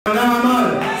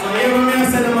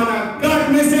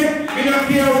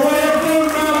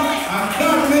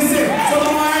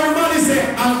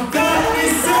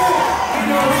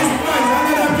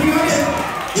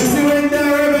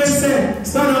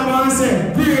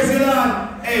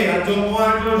hey, I don't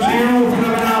want to chill,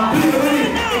 play with it.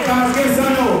 Because guess I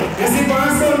know. You see, for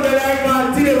a Sunday like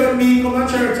that, today when me come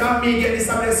to church and me get this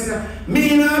a blessing,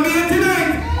 me and me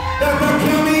tonight, that will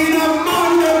come in a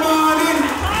Monday morning.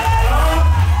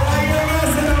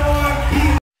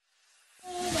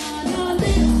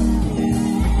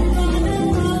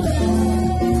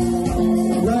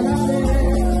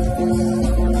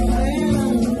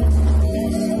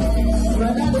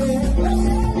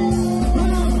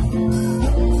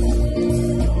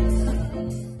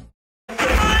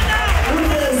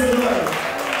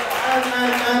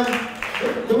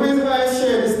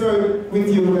 With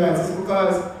you guys is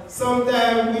because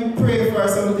sometimes we pray for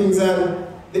some things and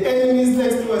the enemy is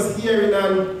next to us hearing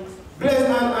and bless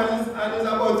and is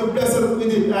about to bless us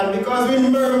with it, and because we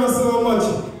murmur so much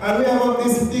and we have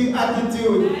this big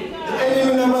attitude, the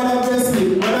enemy never bless me.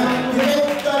 When we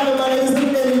hate God, nobody is the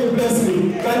enemy bless me.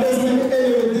 God doesn't make the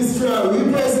enemy destroy.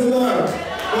 We praise the Lord.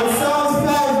 But Psalms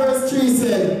 5 verse 3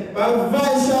 said, "My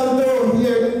voice shall know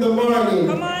here in the morning.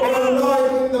 Oh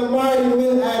Lord, in the morning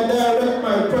will I direct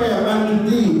my prayer unto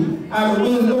thee, and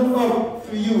will look up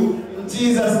to you." In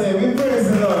Jesus' name, we praise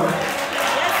the Lord.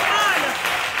 Yes, God.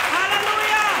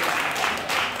 Hallelujah.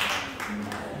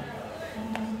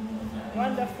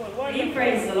 Wonderful, wonderful. We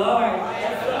praise the Lord.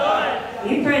 Yes, the Lord.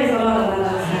 We praise the Lord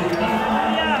another time.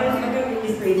 First, because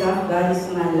the Spirit of God is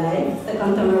my life.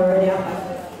 Second time, already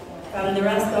from the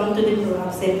rest down to the poor,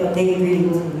 I've said what they agree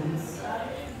with.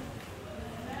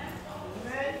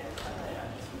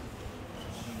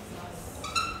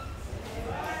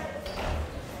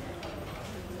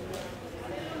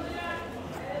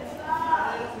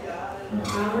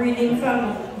 I'm reading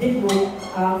from the book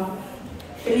of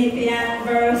Philippians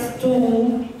verse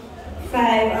 2,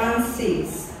 5 and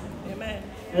 6. Amen.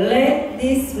 Let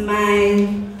this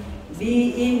mind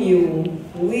be in you,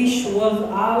 which was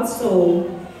also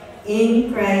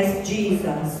in Christ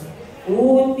Jesus,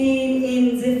 who being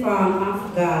in the form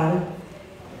of God,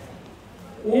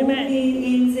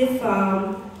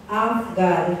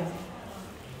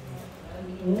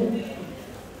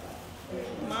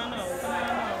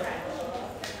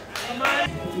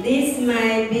 This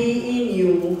might be in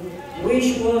you,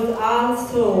 which was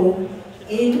also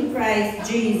in Christ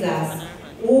Jesus,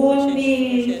 who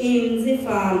being in the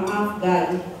form of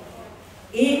God.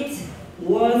 It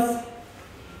was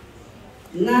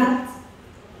not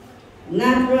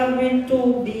robbery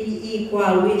to be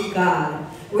equal with God.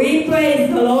 We praise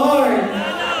the Lord.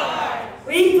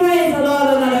 We praise the Lord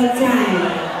another time.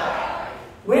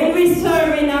 When we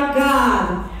serving a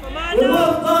God, we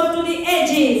will go to the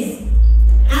edges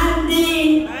and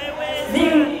the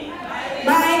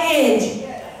by edge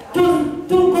to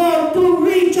go to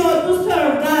reach out to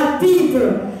serve God's people,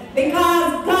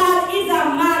 because God is a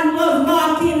man was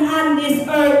walking on this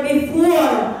earth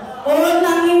before. All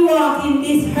long he walk in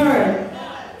this earth.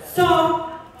 So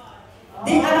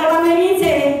the other one he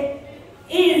say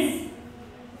is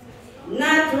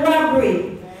not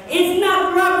robbery. It's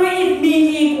not robbery if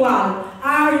me equal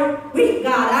or with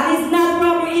God, and it's not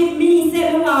robbery if me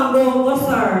say we want to go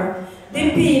serve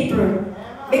the people.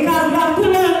 Because we have to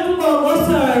learn to go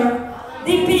serve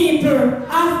the people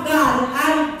of God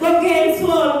and go get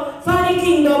soul for the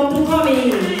kingdom to come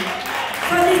in.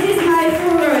 So this is my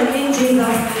full word in Jesus'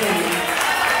 name.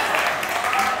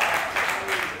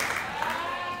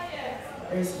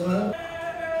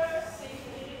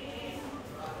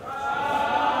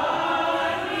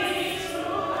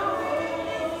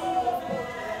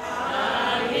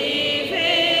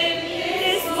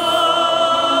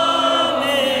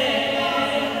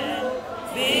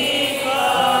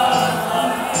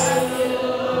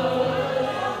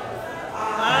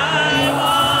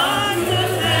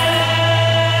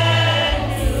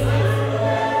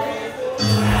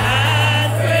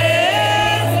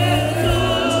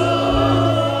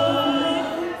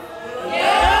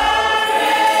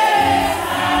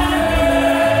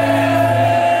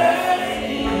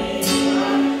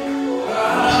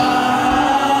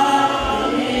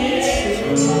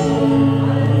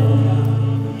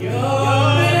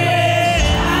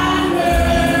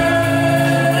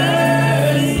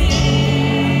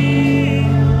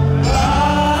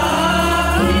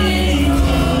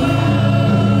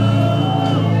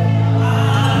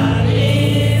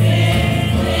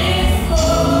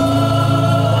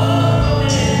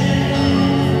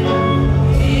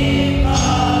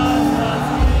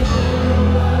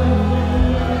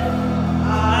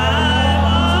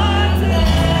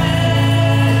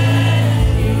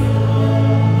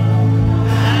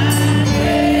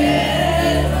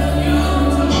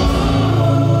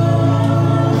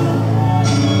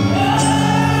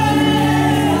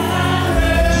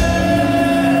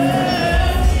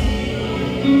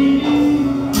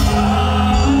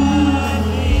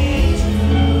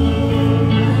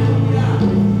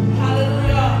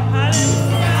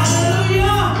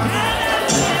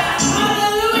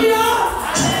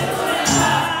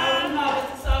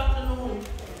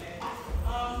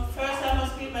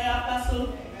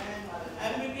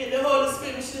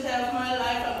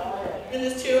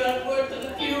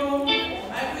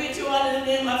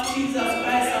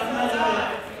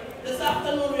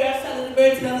 afternoon we are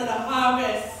celebrating another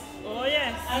harvest. Oh,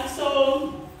 yes. And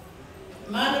so,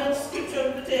 my little scripture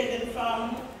will be taken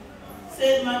from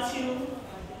St. Matthew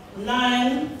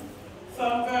 9,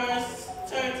 from verse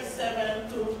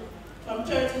 37 to, from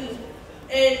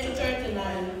 38 to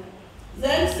 39.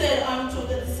 Then said unto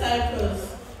the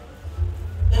disciples,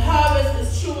 the harvest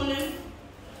is truly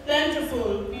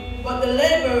plentiful, but the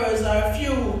laborers are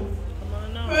few.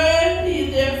 Pray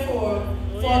ye therefore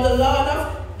for the Lord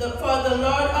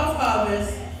of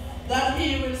harvest, that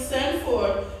he will send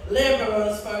forth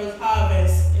laborers for his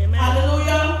harvest. Amen.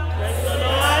 Hallelujah. Bless the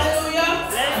Lord. Hallelujah.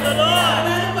 Bless the Lord.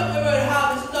 When I look up the word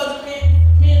harvest, it doesn't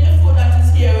mean the food that is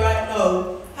here right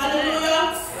now. Hallelujah.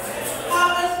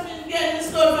 Harvest means getting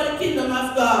stored for the kingdom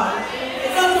of God.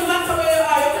 It doesn't matter where you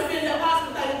are. You could be in the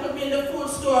hospital, you could be in the food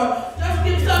store. Just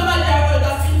give somebody a word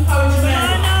of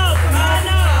encouragement.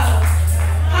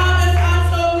 Harvest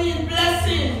also means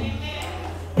blessing,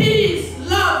 peace,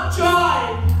 love,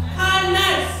 joy,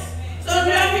 kindness. So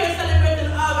we are here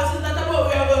celebrating harvest. It's not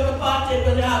about we are going to partake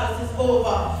when the harvest is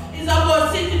over. It's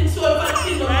about seeking soul for the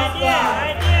kingdom of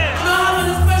God. You don't have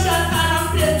a special time and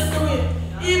place to do it.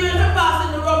 Even if you're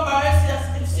passing the road or if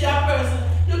you see a person,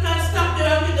 you can stop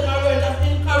there and give them a word of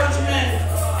encouragement.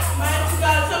 Mighty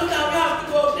God, sometimes we have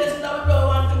to go places that we don't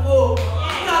want to go.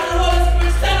 Because the Holy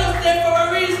Spirit sent us there for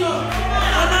a reason.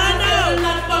 And I will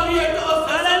not come here to us.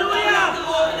 Hallelujah. We have to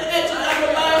go to the edges of the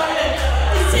byway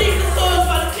to seek the souls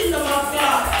for the kingdom of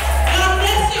God. God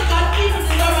bless you. God keep you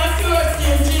in the right purity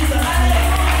in Jesus' name.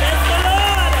 Bless the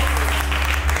Lord.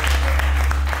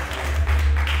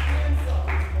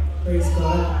 Praise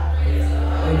God.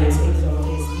 Always exalt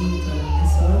his name and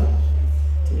his son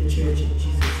to the church in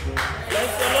Jesus' name.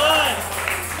 Bless the Lord.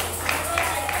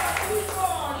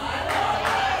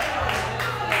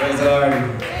 Praise the Lord.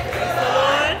 Bless the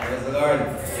Lord. Praise the Lord.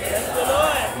 Bless the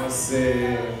Lord. I must say,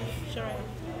 Sharon.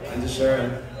 Auntie Sharon.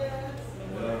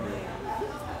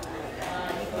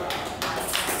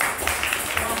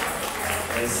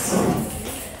 Yes.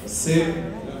 That's it.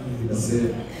 That's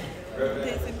it.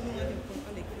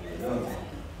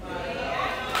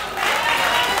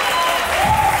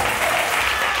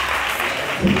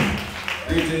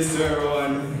 Greetings to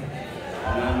everyone,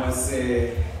 and I must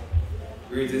say,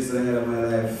 greetings to the head of my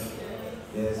life,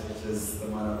 yes, which is the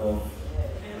man above.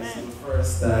 This is the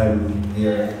first time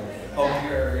here, up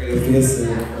here, really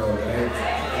facing the crowd, right?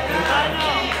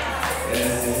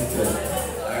 Yes,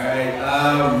 alright,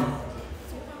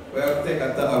 we'll take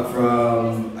a talk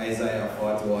from Isaiah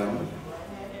 41.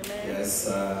 Yes,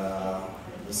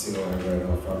 let's see what we're going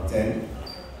on, from 10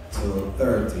 to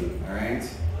 30, alright?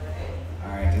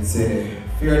 Alright, it says,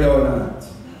 fear thou not,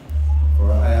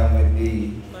 for I am with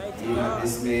thee. Be not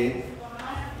dismayed,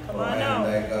 for I am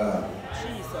thy God.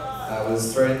 I will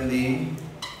strengthen thee,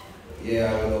 yea,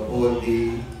 I will uphold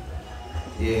thee,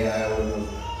 yea, I will,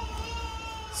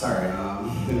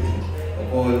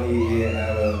 uphold thee, yea, I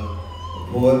will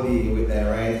uphold thee with thy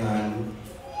right hand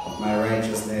of my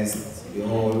righteousness.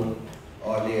 Behold,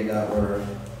 all they that were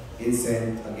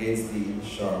incensed against thee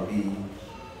shall be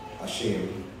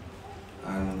ashamed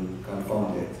and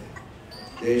confounded.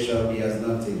 They shall be as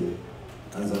nothing,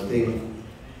 as a thing,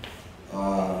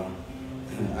 and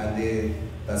they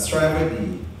that strive with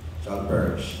thee shall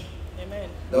perish. Amen.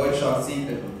 Thou shalt seek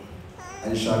them,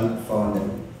 and shalt not find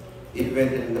them,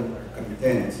 even in the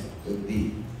content with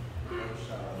thee.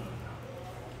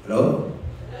 Hello?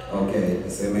 Okay,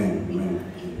 yes, amen,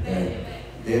 amen. Okay.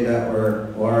 They that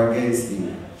war against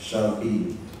thee shall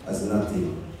be as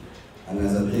nothing, and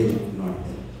as a thing not.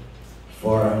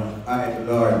 For I, the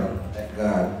Lord, thy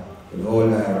God, will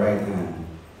hold thy right hand,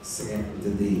 saying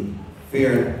unto thee,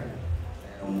 fear,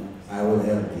 I will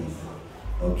help thee.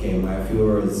 Okay, my few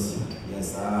words.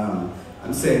 Yes, I'm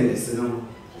saying this, you know.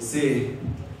 You see,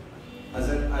 as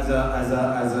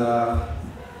a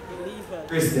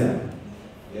Christian,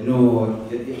 you know,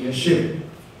 your ship,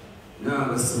 now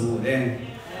go smooth, then.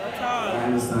 I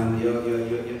understand,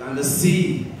 you're on the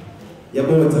sea, you're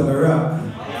boat on a rock.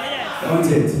 Don't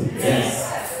it?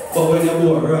 Yes. But when you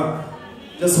go rock,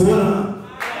 just hold on.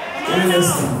 You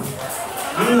understand?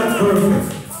 I'm not perfect.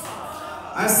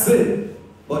 I sin,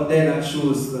 but then I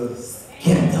choose to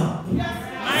get up.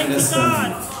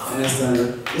 Understand? Understand?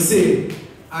 You see,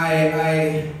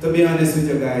 I to be honest with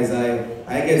you guys,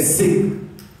 I get sick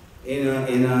in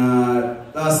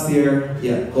last year,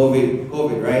 yeah,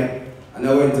 COVID, right? And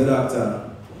I went to the doctor,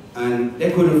 and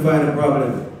they couldn't find a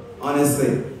problem,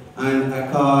 honestly. And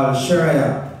I called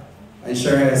Sharia, and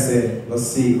Sharia said, go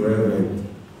seek Reverend.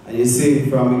 And you see,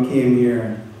 from I came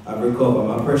here, I've recovered.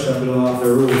 My pressure blew off the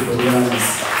roof, to be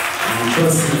honest. And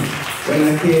trust me, when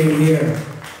I came here,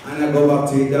 And I go back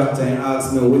to the doctor and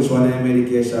ask me which one of the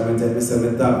medication. I tell me, say,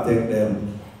 my doctor take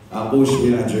them. I push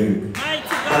me a drink.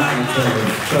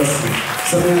 Trust me.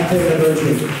 So I take a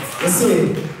drink. You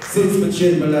see, since I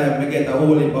change my life, I get a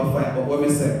whole heap of fight. But what I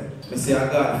say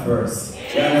I got first.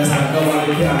 You understand?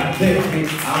 Nobody can take me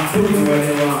and put me where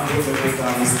they want to put me because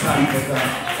I'm stand for that.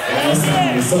 You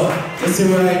understand me? So, you see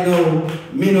right now,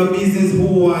 me no business who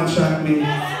want to chat me.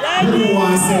 Who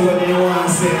want to say what they want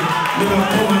to say. Me don't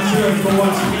come to church for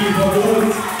watch people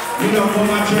vote. Me don't come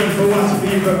to church for watch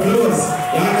people close.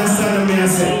 You understand me? I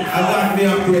say, I got me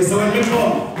up here. So when me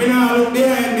come, me not look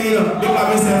behind me because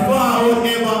me say, forward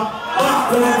never,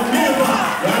 backward never.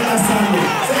 You understand me?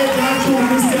 So if you're true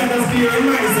Christian, just be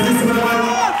reminded. So this is what I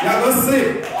want. You're going to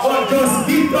sleep. But just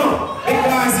get up.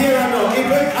 Because here I know. If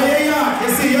you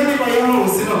see, you live at your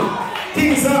house, you know.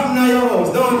 Things happen at your house,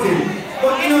 don't it?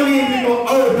 But you don't need to go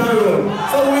out the road.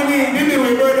 So we need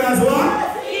with brothers what?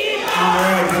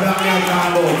 Alright, so that me I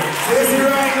talk about. So you see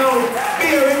right now,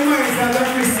 bear in mind as a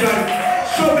Christian,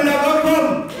 trouble that will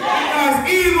come. Because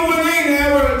even when you're in the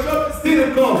world, trouble still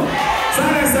come. So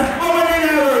I say, over in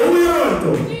the world, who you run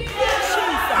to?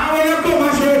 And when you come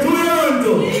to church, who you run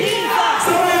to?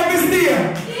 So where you be stay?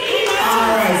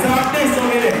 Alright, so I'm next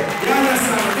over there. You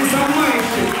understand? This is my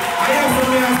shit. I have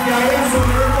some I have some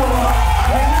recover.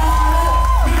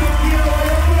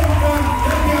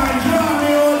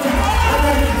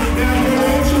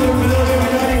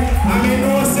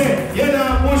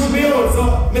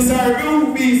 Mr.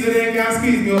 Roofies, so they can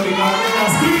squeeze me up because they can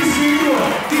squeeze you.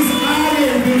 This is all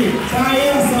they do. So I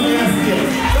hear something else here.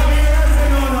 So I say,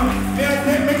 no. I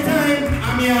take my time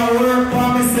and I work for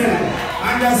myself.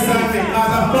 Understand me?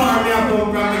 Because a far me I come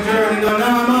from the journey, no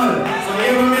normal. So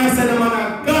even me I say, the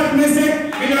man, God me say,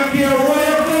 we don't care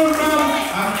where you come from.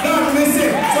 And God me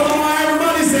say, so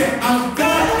everybody say, and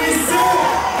God me say,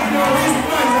 you know this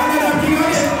price, another thing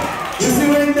again. You see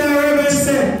when the rebel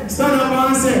say, stand up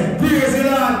and say, praise the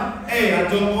Lord. Hey, I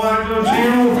don't want to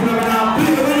change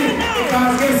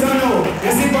because guess I know.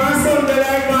 You see, for a Sunday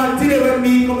like that, today when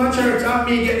me come to church and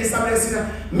me get this blessing,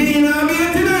 me and me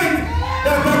tonight,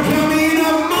 that I come in a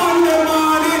Monday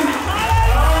morning.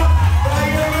 I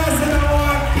hear me say, I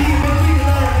want to keep it in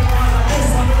life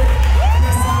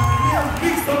because I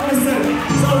fixed up myself.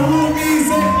 So who me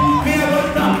say, me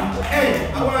about that? Hey,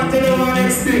 I want to tell you one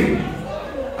next thing.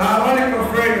 I want to go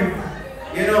friend,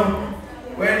 you know.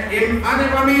 When him, I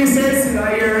never mean says, I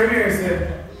hear him here say,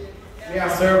 me I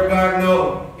serve God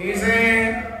now. He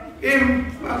say, him,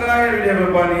 I gotta hear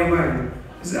everybody, man.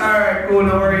 He say, alright, cool,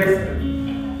 no worries.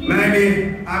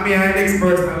 Maybe, I mean, I'm the next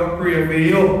person, I'm gonna pray for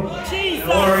you. Don't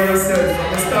worry yourself.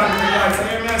 I'm stand for God. So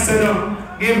him, I say, no,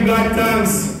 give God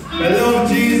thanks. I love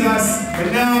Jesus, but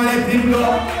now let him go. I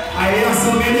hear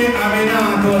so many, I mean,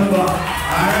 now don't go.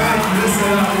 Alright,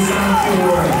 listen up, this is a few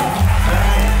words.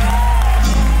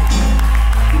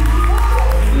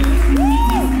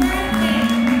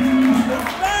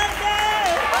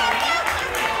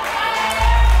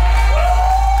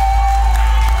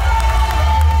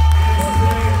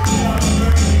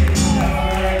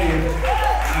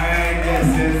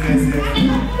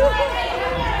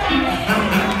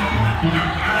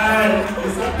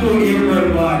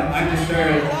 I'm just sure.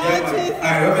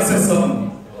 Alright, let me say something.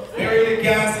 They really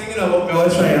can't sing, but me will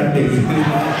try and think.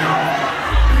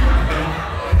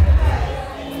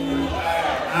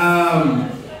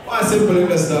 One simple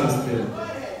little song still.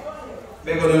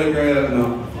 They go to the girl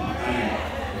now.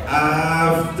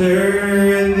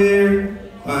 After they're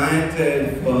pointed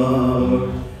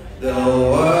for the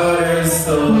water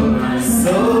so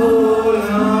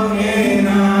long and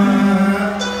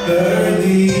after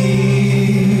thee.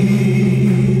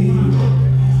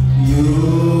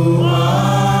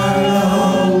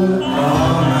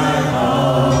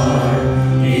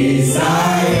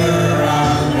 Desire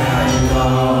and I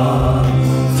long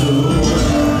to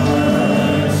work.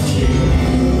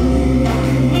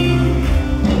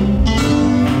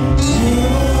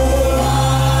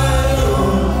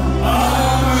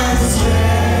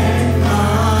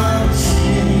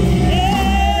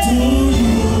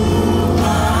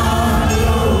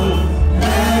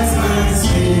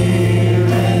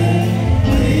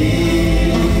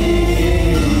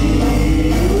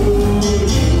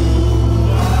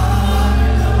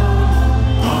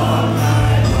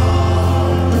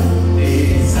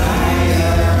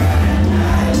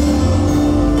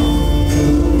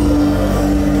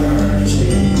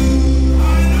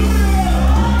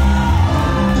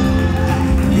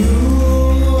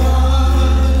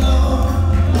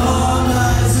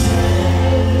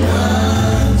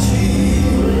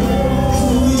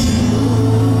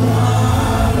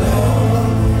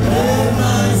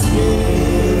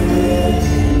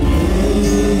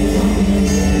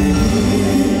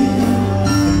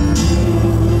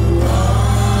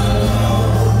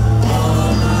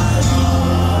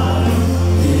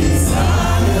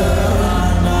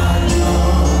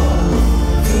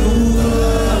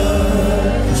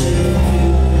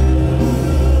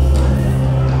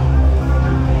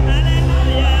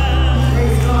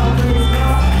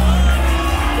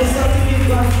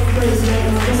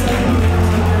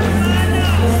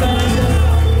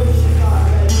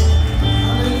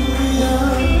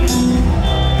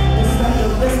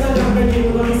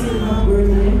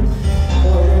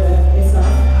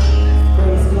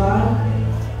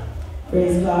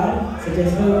 So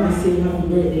just help me sing happy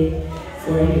birthday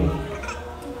for him.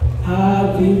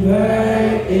 Happy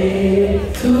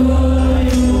birthday to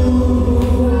you.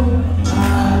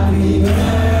 Happy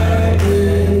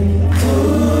birthday to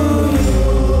you.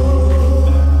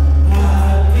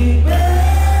 Happy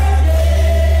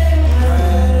birthday,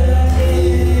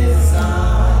 birthday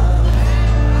son.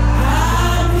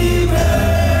 Happy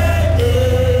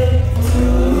birthday to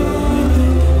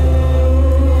you.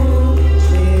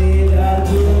 May the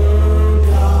good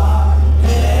God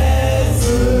bless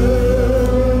you.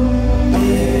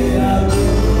 May the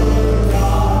good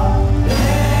God bless you.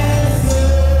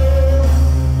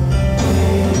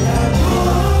 May the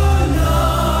good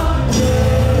Lord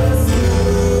bless you.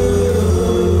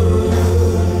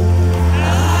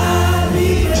 Happy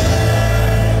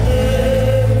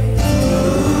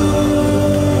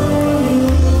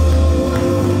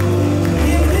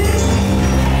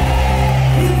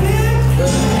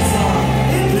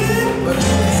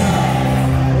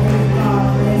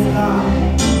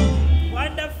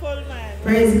Wonderful man.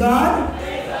 Praise God.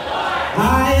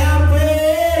 I am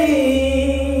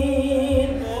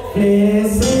praying,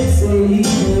 blessed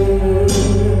Savior,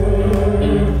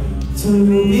 to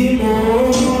be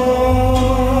more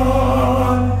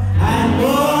and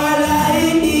more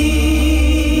like thee.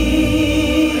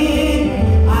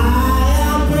 I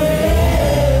am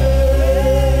praying,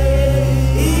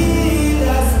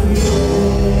 that's me,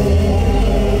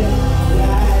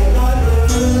 like a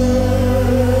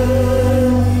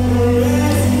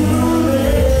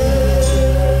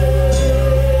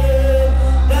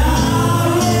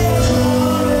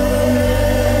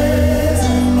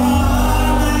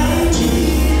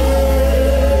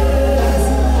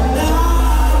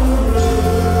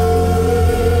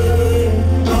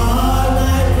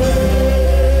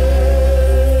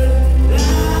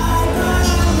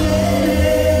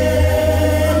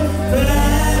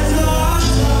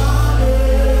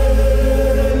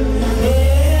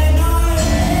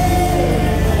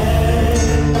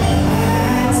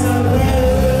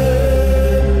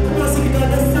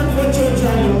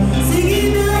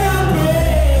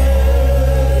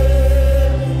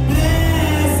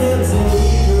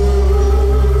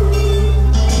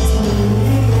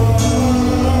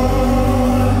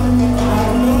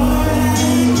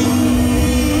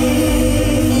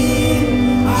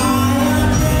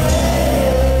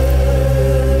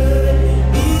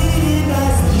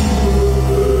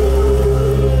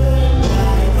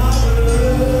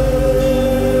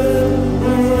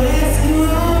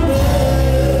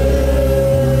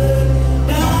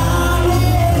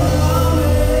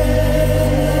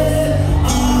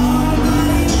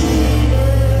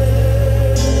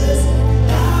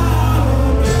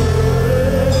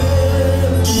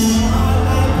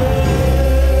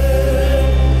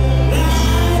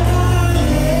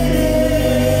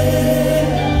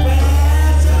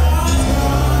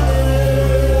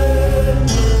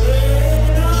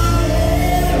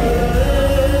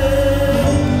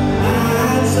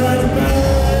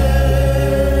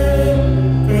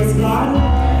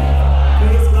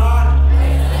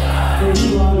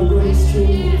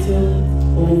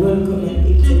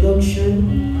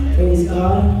Praise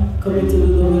God. Coming to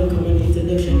the welcome and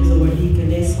introduction is our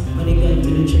deaconess and again to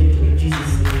the church in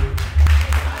Jesus' name.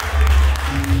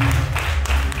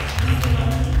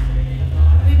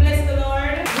 We bless the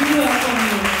Lord. We welcome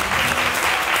you.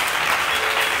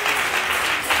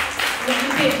 Let me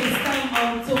take this time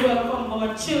out to welcome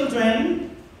our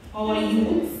children, our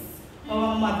youth,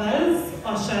 our mothers,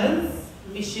 ushers,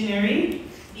 missionary,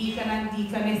 deacon and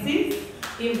deaconesses,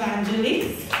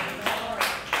 evangelists,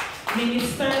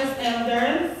 ministers,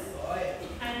 elders,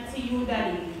 and to you,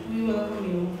 Daddy, we welcome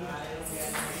you.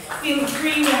 Feel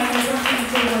free when you continue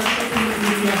to worship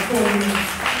with your phone.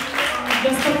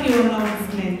 Just a few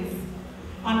announcements.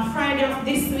 On Friday of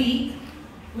this week,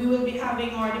 we will be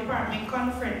having our department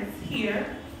conference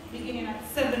here, beginning at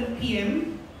 7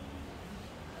 p.m.,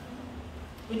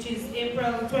 which is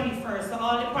April 21st. So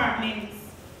all departments,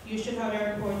 you should have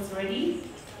your reports ready.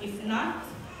 If not,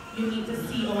 you need to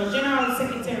see our General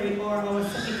Secretary or our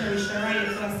Secretary Shariah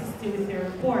to assist you with your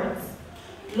reports.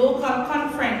 Local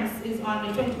conference is on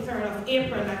the 23rd of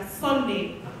April, that's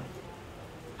Sunday.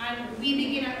 And we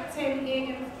begin at 10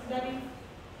 a.m., Daddy.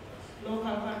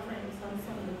 Local conference on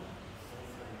Sunday.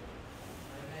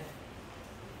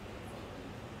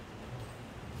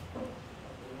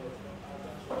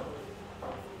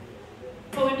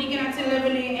 So we begin at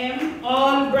 11 a.m.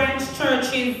 All branch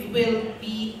churches will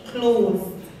be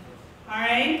closed.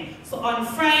 Alright? So on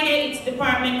Friday, it's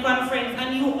department conference,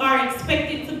 and you are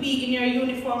expected to be in your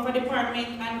uniform for department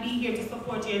and be here to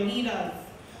support your leaders.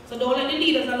 So don't let the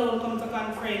leaders alone come to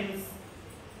conference.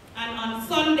 And on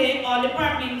Sunday, all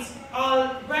departments,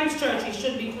 all branch churches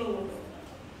should be closed.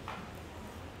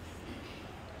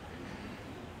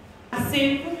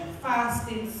 Conceive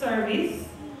fasting service.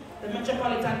 The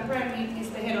Metropolitan Prayer Meeting is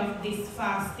the head of this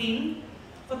fasting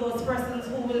for those persons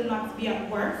who will not be at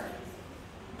work.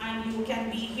 And you can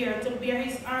be here to bear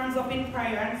his arms up in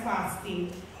prayer and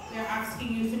fasting. We are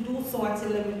asking you to do so at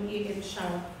 11 a.m.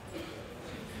 sharp.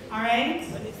 Alright?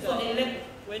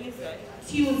 When is that?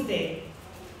 Tuesday.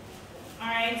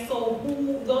 Alright, so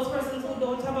those persons who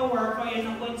don't have a work or you're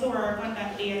not going to work on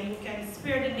that day and you can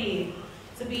spare the day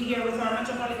to be here with our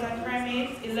Metropolitan Prayer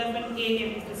Mates, 11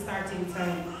 a.m. is the starting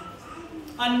time.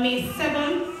 On May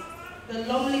 7th, the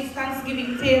lovely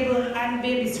Thanksgiving table and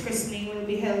baby's christening will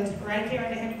be held right here at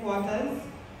the headquarters.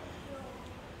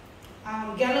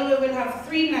 Galloway will have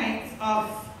 3 nights of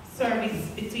service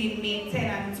between May 10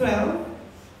 and 12.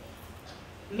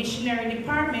 Missionary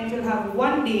Department will have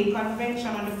 1-day convention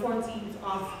on the 14th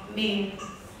of May.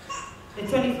 The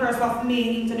 21st of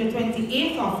May into the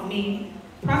 28th of May,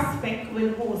 Prospect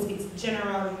will host its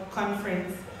general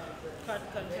conference.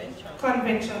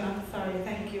 Convention, I'm sorry,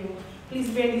 thank you. Please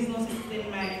bear these notices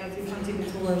in mind as we continue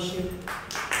to worship.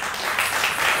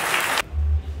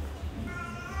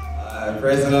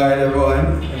 Praise the Lord,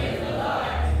 everyone. Praise the Lord.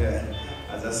 Yeah.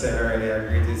 As I said earlier,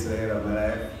 greetings to the head of my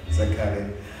life,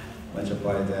 Conceive,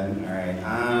 Metropolitan. All right.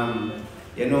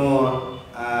 You know,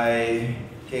 I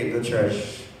came to church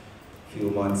a few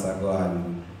months ago,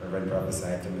 and Reverend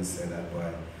prophesied to me, said that,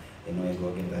 boy, you know, you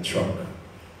go get a truck,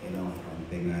 you know, and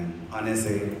thing. And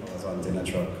honestly, I was wanting a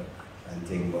truck and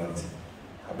thing, but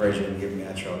a brethren gave me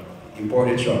a truck,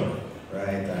 imported truck, right?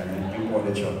 And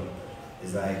imported truck.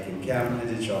 It's like in camp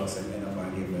the trucks and end up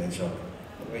and give me a truck.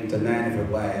 I went to 9 if you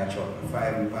buy a truck,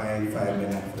 5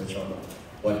 million for the truck.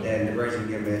 But then the person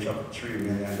gave me a truck $3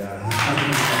 million. And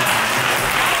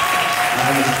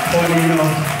funny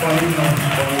enough,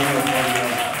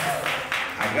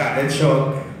 I got the truck,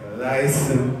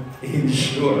 license,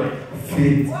 insured,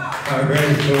 fit,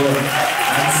 registered.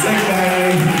 And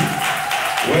secondly,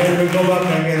 when we go back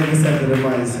again, we said to the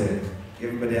man, said,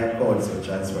 give me the account so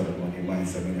transfer the money. Man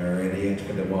said, I'm already yet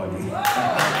for the money.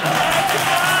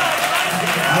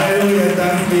 Hallelujah,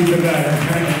 thanks be to God.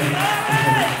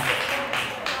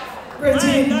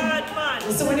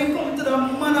 So when you come to the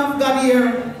man of God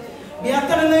here, me are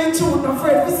telling you the truth, I'm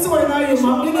afraid to swear now you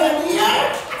man, me there here.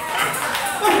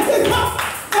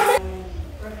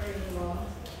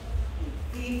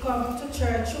 We come to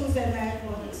church Tuesday night,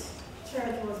 but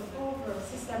church was over.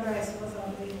 Sister Bryce was on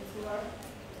the floor.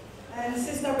 And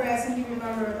Sister Bryce gave me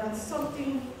my word that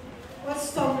something was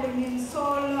stumbling him so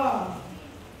long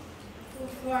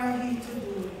for him to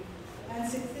do. And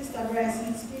Sister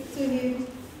Bryce speak to him.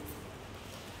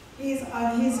 He's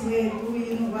on his way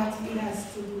doing what he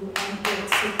has to do and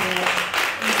gets to God.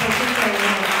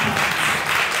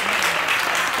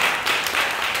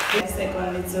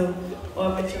 Secondly, to our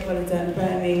Metropolitan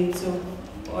Prayer Meeting, to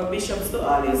our bishops, to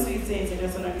all you sweet saints, I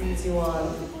just want to greet you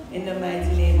all in the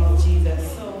mighty name of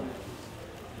Jesus. So,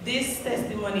 this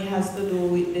testimony has to do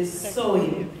with the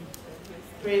sowing.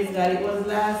 Praise God. It was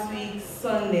last week,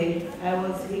 Sunday, I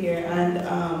was here, and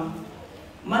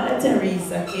Mother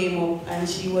Teresa came up and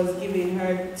she was giving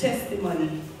her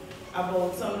testimony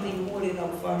about something holding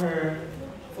up for her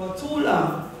for too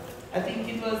long. I think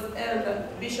it was Elder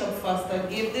Bishop Foster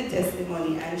gave the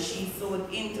testimony and she sowed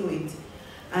into it.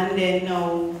 And then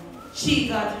now she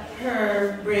got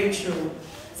her breakthrough.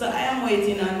 So I am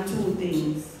waiting on 2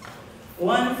 things.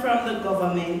 One from the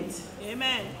government.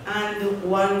 Amen. And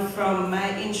one from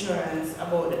my insurance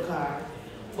about the car.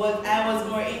 But I was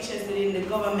more interested in the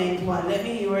government one. Let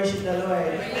me worship the Lord.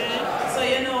 Amen. So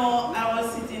you know, I was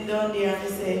sitting down there and I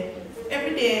say,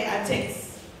 every day I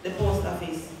text the post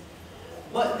office.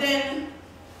 But then,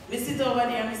 I sit over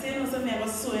there and I say, no, something I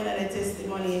was sowing at the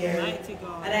testimony here.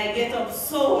 And I get up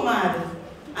so mad.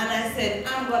 And I said,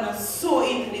 I'm going to sow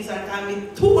into this and can't be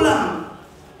too long.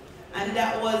 And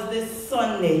that was this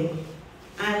Sunday.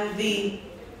 And the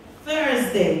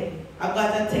Thursday, I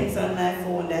got a text on my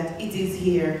phone that it is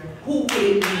here. Who will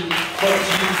it be but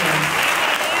Jesus?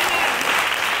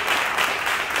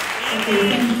 Okay,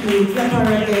 thank you. Clap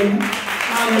her again.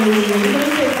 Hallelujah. We're going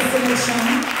to take a selection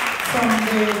from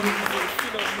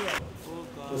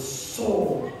the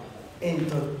soul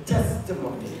into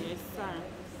testimony. Yes, sir.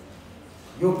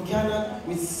 You cannot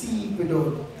receive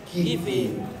without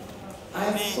giving.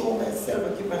 I saw myself,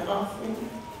 I give my offering,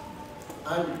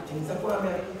 and things are going to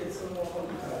get some more money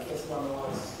because I guess one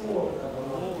more soul that I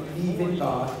want to believe in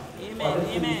God for the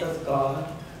things that God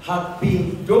had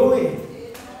been doing.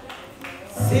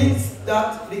 Since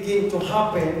that began to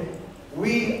happen,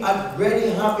 we are already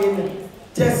having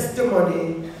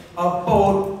testimony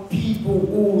about people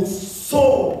who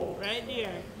sow Right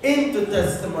here. into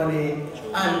testimony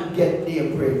and get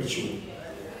their breakthrough.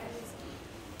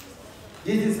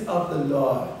 This is of the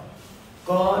Lord.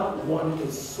 God wanted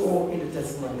to sow in the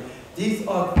testimony. These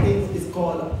are things, it's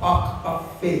called act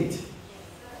of faith.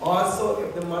 Also,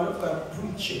 if the man of God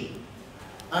preaching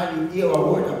and you hear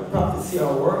a word of prophecy, a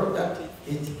word that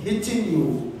is hitting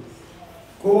you,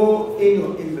 go in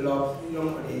your envelope, in your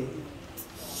money,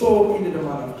 sow into the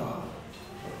man of God.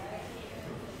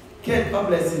 Get a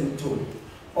blessing too.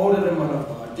 Out of the man of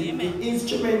God. The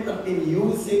instrument I've been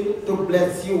using to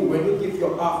bless you. When you give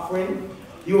your offering,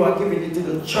 you are giving it to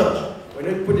the church. When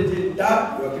you put it in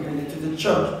that, you are giving it to the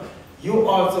church. You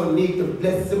also need to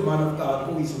bless the man of God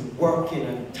who is working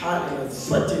and toiling and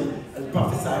sweating and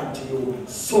prophesying to you.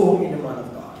 Sow in the man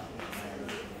of God.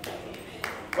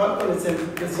 God going to send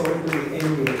this over to me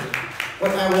anyway.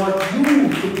 But I want you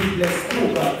to be blessed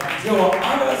too, God. There are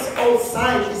others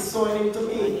outside is sowing into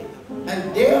me.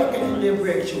 And they are getting their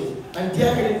breakthrough. And they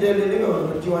are getting their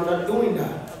deliverance. But you are not doing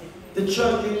that. The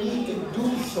church, you need to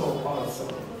do so also.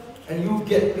 And you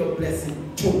get your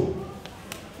blessing too.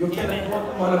 You cannot want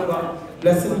the man of God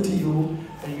blessing to you,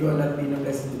 and you are not being a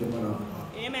blessing to the man of God.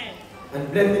 Amen.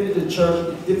 And blessing to the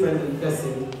church is different than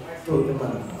blessing to the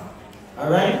man of God.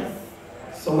 Alright?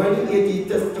 So when you get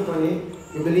the testimony,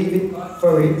 you believe it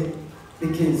for it,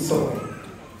 begin sowing.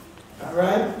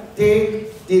 Alright?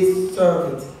 Take this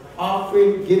service,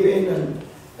 offering, giving,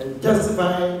 and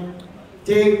testifying.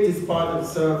 Take this part of the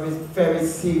service very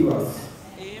serious.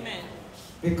 Amen.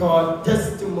 Because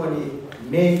testimony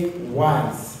make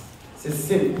wise. It's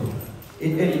simple.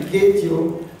 It educates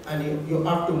you, and you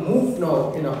have to move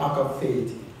now in an act of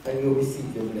faith, and you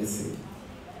receive your blessing.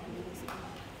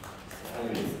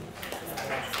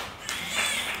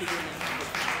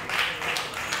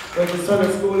 When the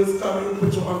Sunday school is coming,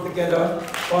 put your arms together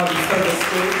for the Sunday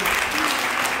school.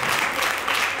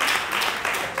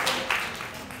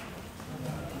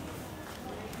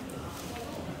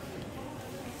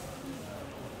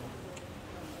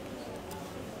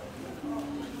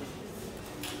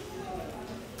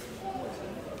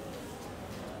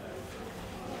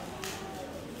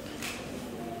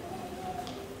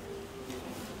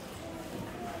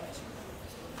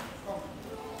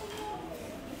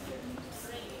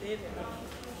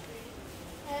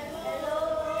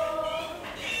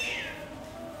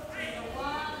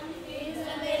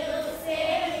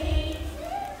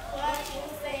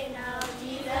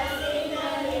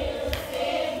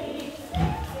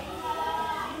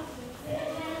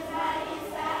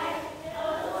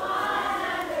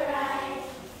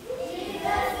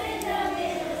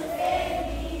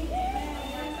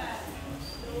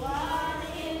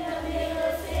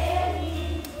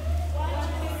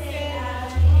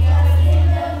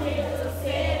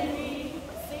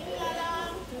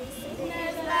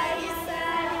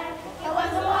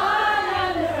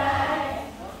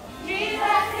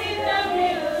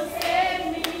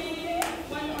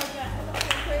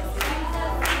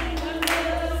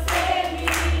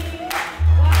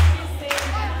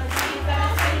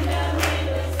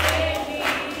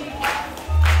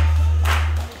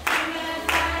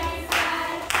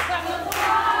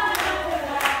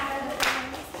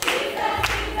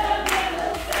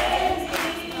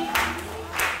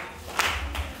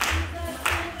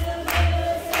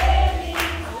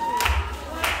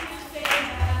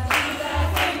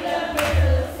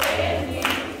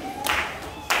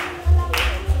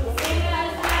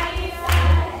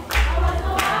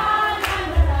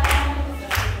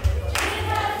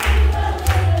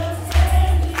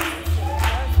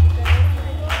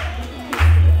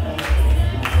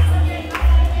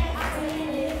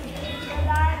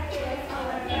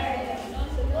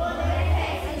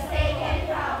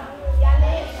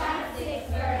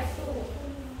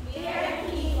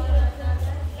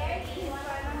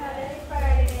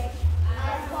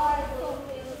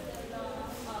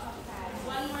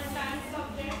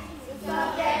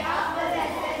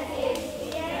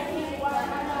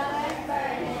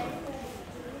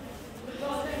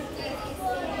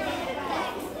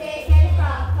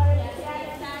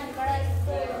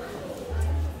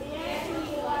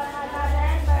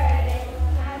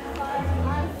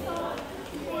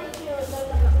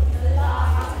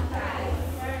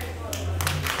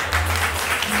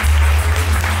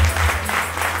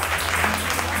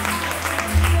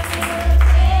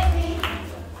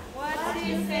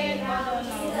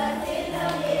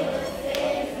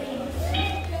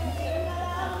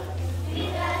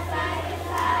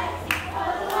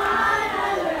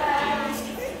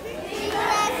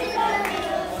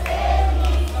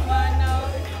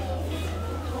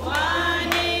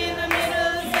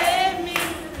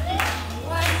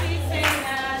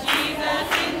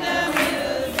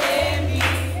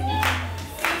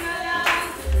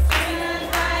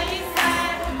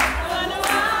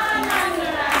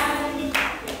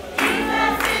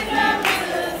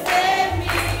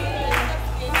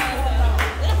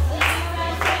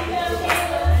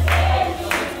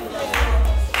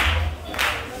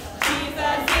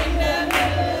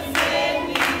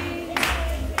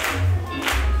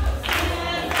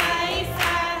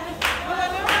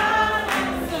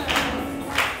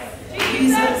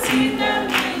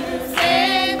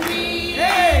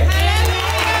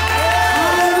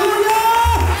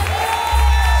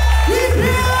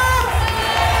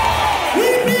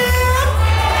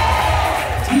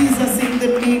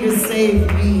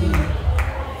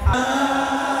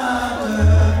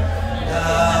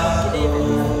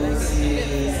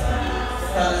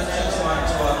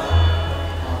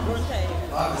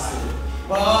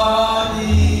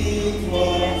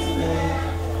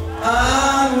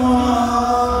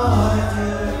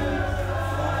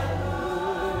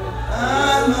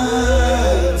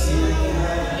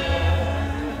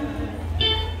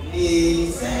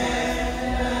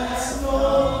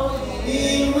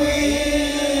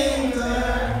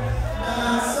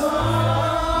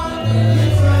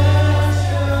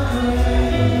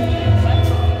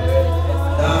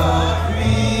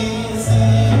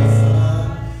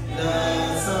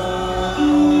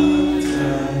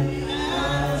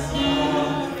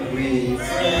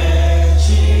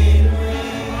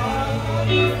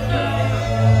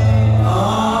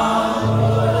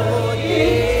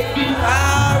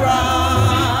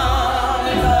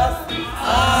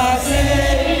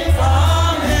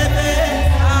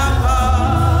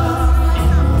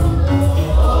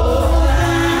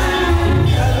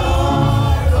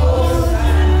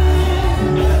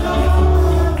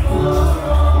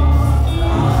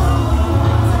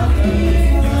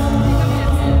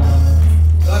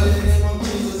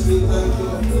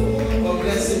 thank you for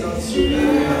blessing us through the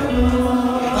year.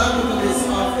 Thank you for this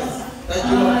office that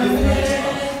you have given us.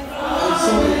 And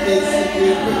so it is that we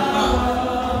bring out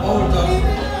of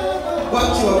what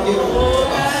you have given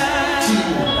us to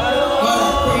you. God, I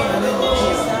pray in the name of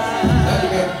Jesus that you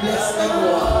can bless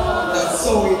everyone that's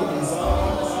sowing in this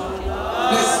office.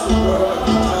 Bless the work of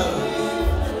the child.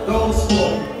 Those who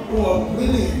are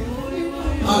willing,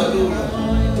 hallelujah,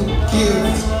 to give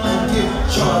and give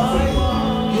joyfully.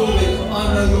 You will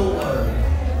honor your word.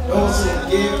 Those who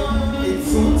give in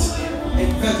fruit, in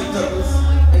vegetables,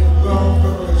 in ground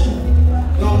preparation.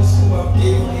 Those who have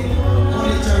given in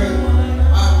monetary,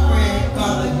 I pray,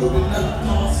 God, that you will not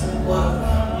pass one.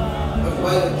 But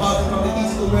while the passing from the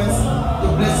east to west, you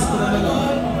bless them,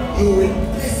 Lord. You will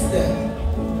bless them.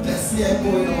 Bless their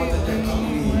going out and their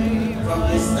coming from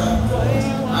this time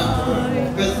forward. And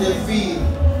bless their feet.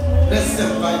 Bless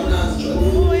them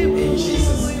financially. In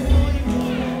Jesus' name.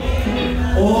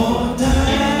 All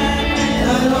time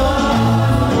alone.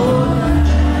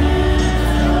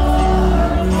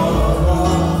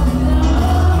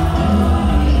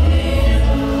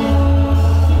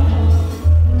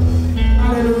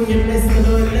 Hallelujah. Bless the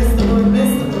Lord, bless the Lord,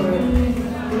 bless the Lord.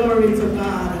 Glory to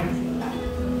God.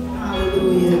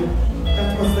 Hallelujah. That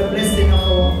was the blessing of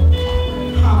our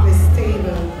harvest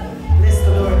table. Bless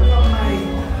the Lord. Come, my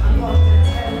important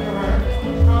helper.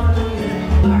 Hallelujah.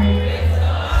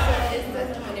 This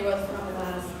testimony was from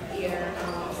last year.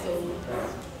 So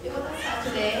it was a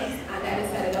Saturday, and I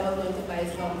decided I was going to buy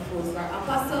some fruits for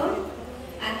Apostle.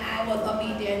 And I was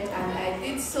obedient, and I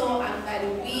did so. And by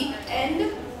the weekend,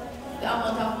 the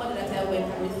amount of money that I went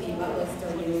and received at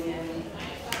Western Union.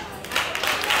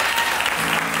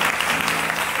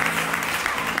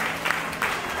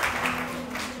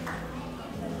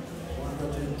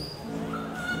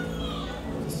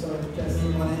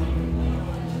 Testimony.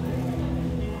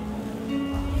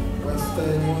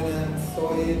 Western Union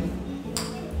sowing.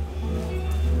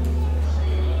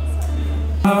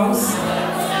 House.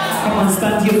 Come on,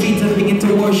 stand to your feet and begin to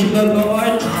worship the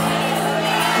Lord.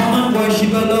 Come on,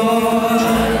 worship the Lord.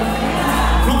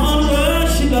 Come on,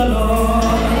 worship the Lord.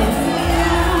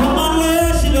 Come on,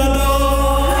 worship the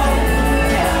Lord.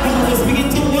 Come on, just begin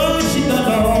to worship the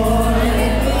Lord.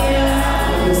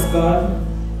 Yes, God,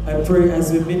 I pray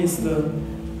as we minister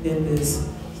in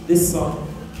this song,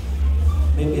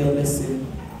 maybe I'll listen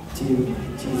to you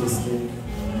in Jesus' name.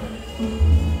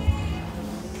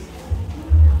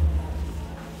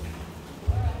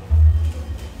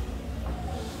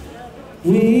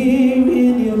 We're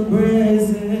in your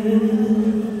presence,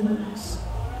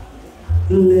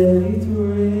 let it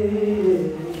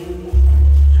rain,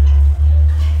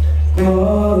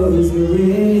 'cause the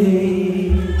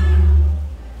rain,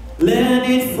 let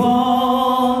it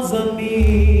fall on me.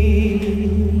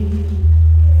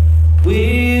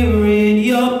 We're in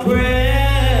your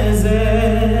presence,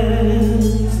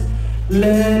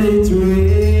 let it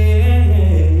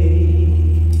rain,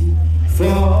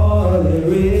 fall the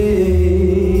rain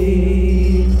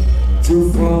to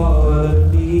fall on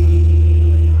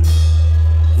me.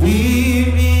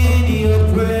 We're in your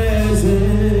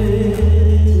presence,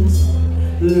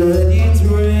 let it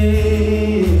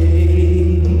rain,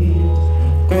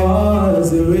 'cause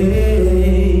the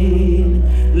rain,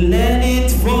 let it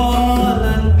fall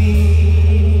on me.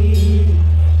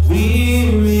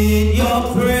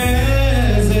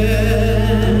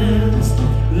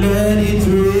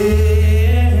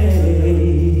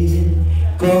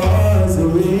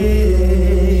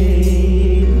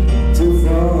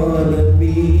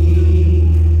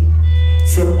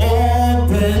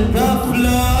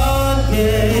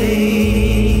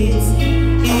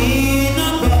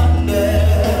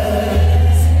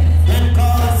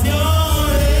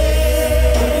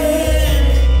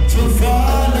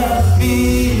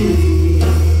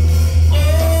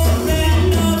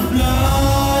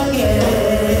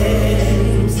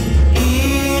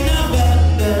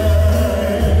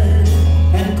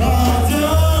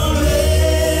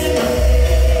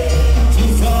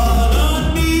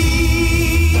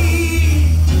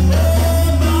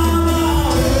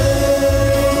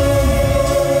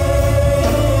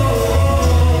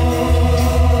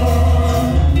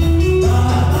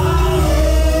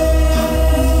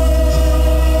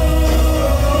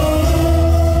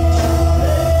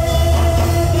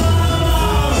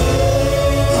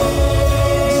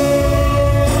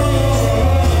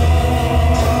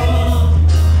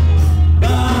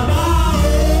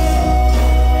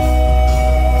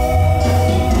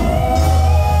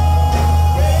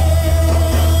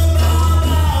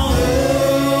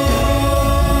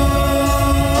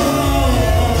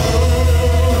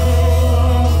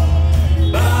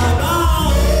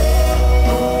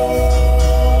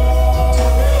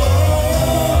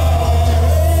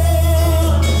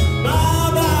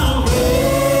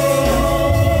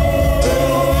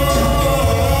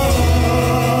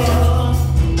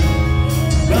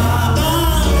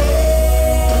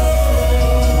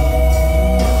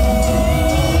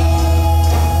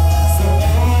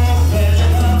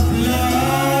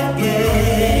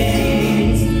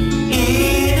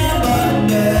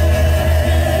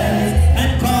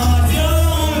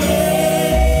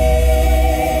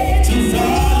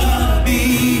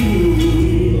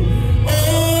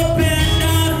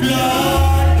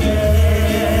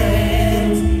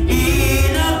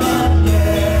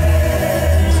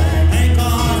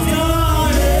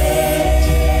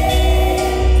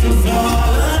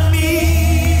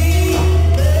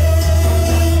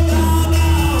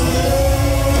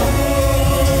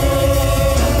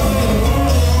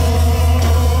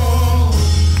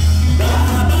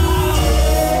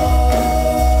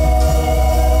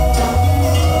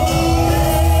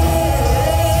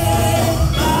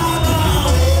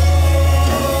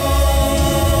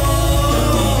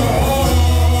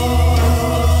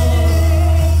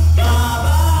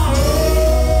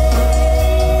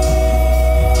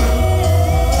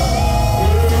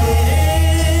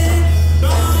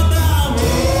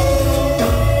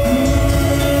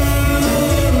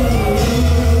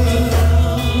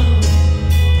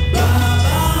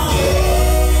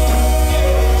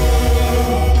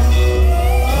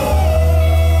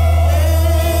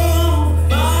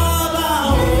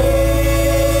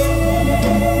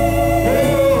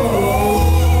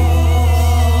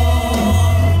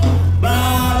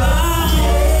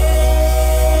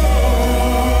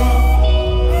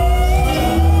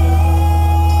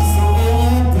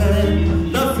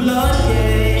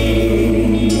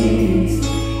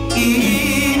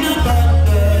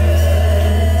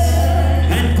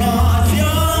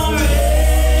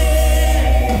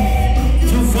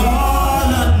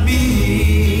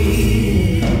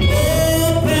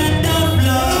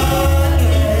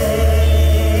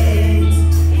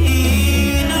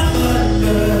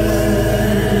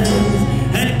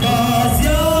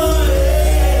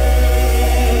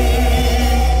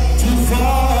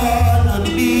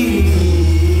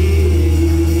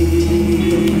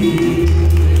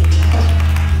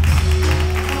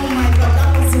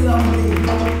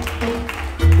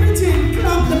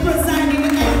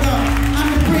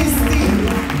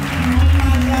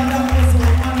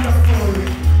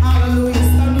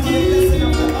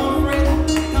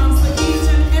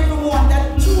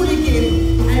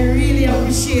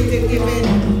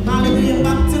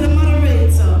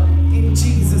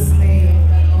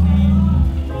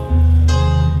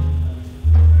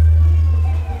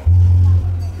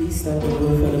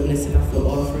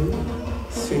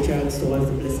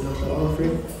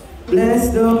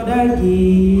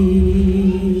 me.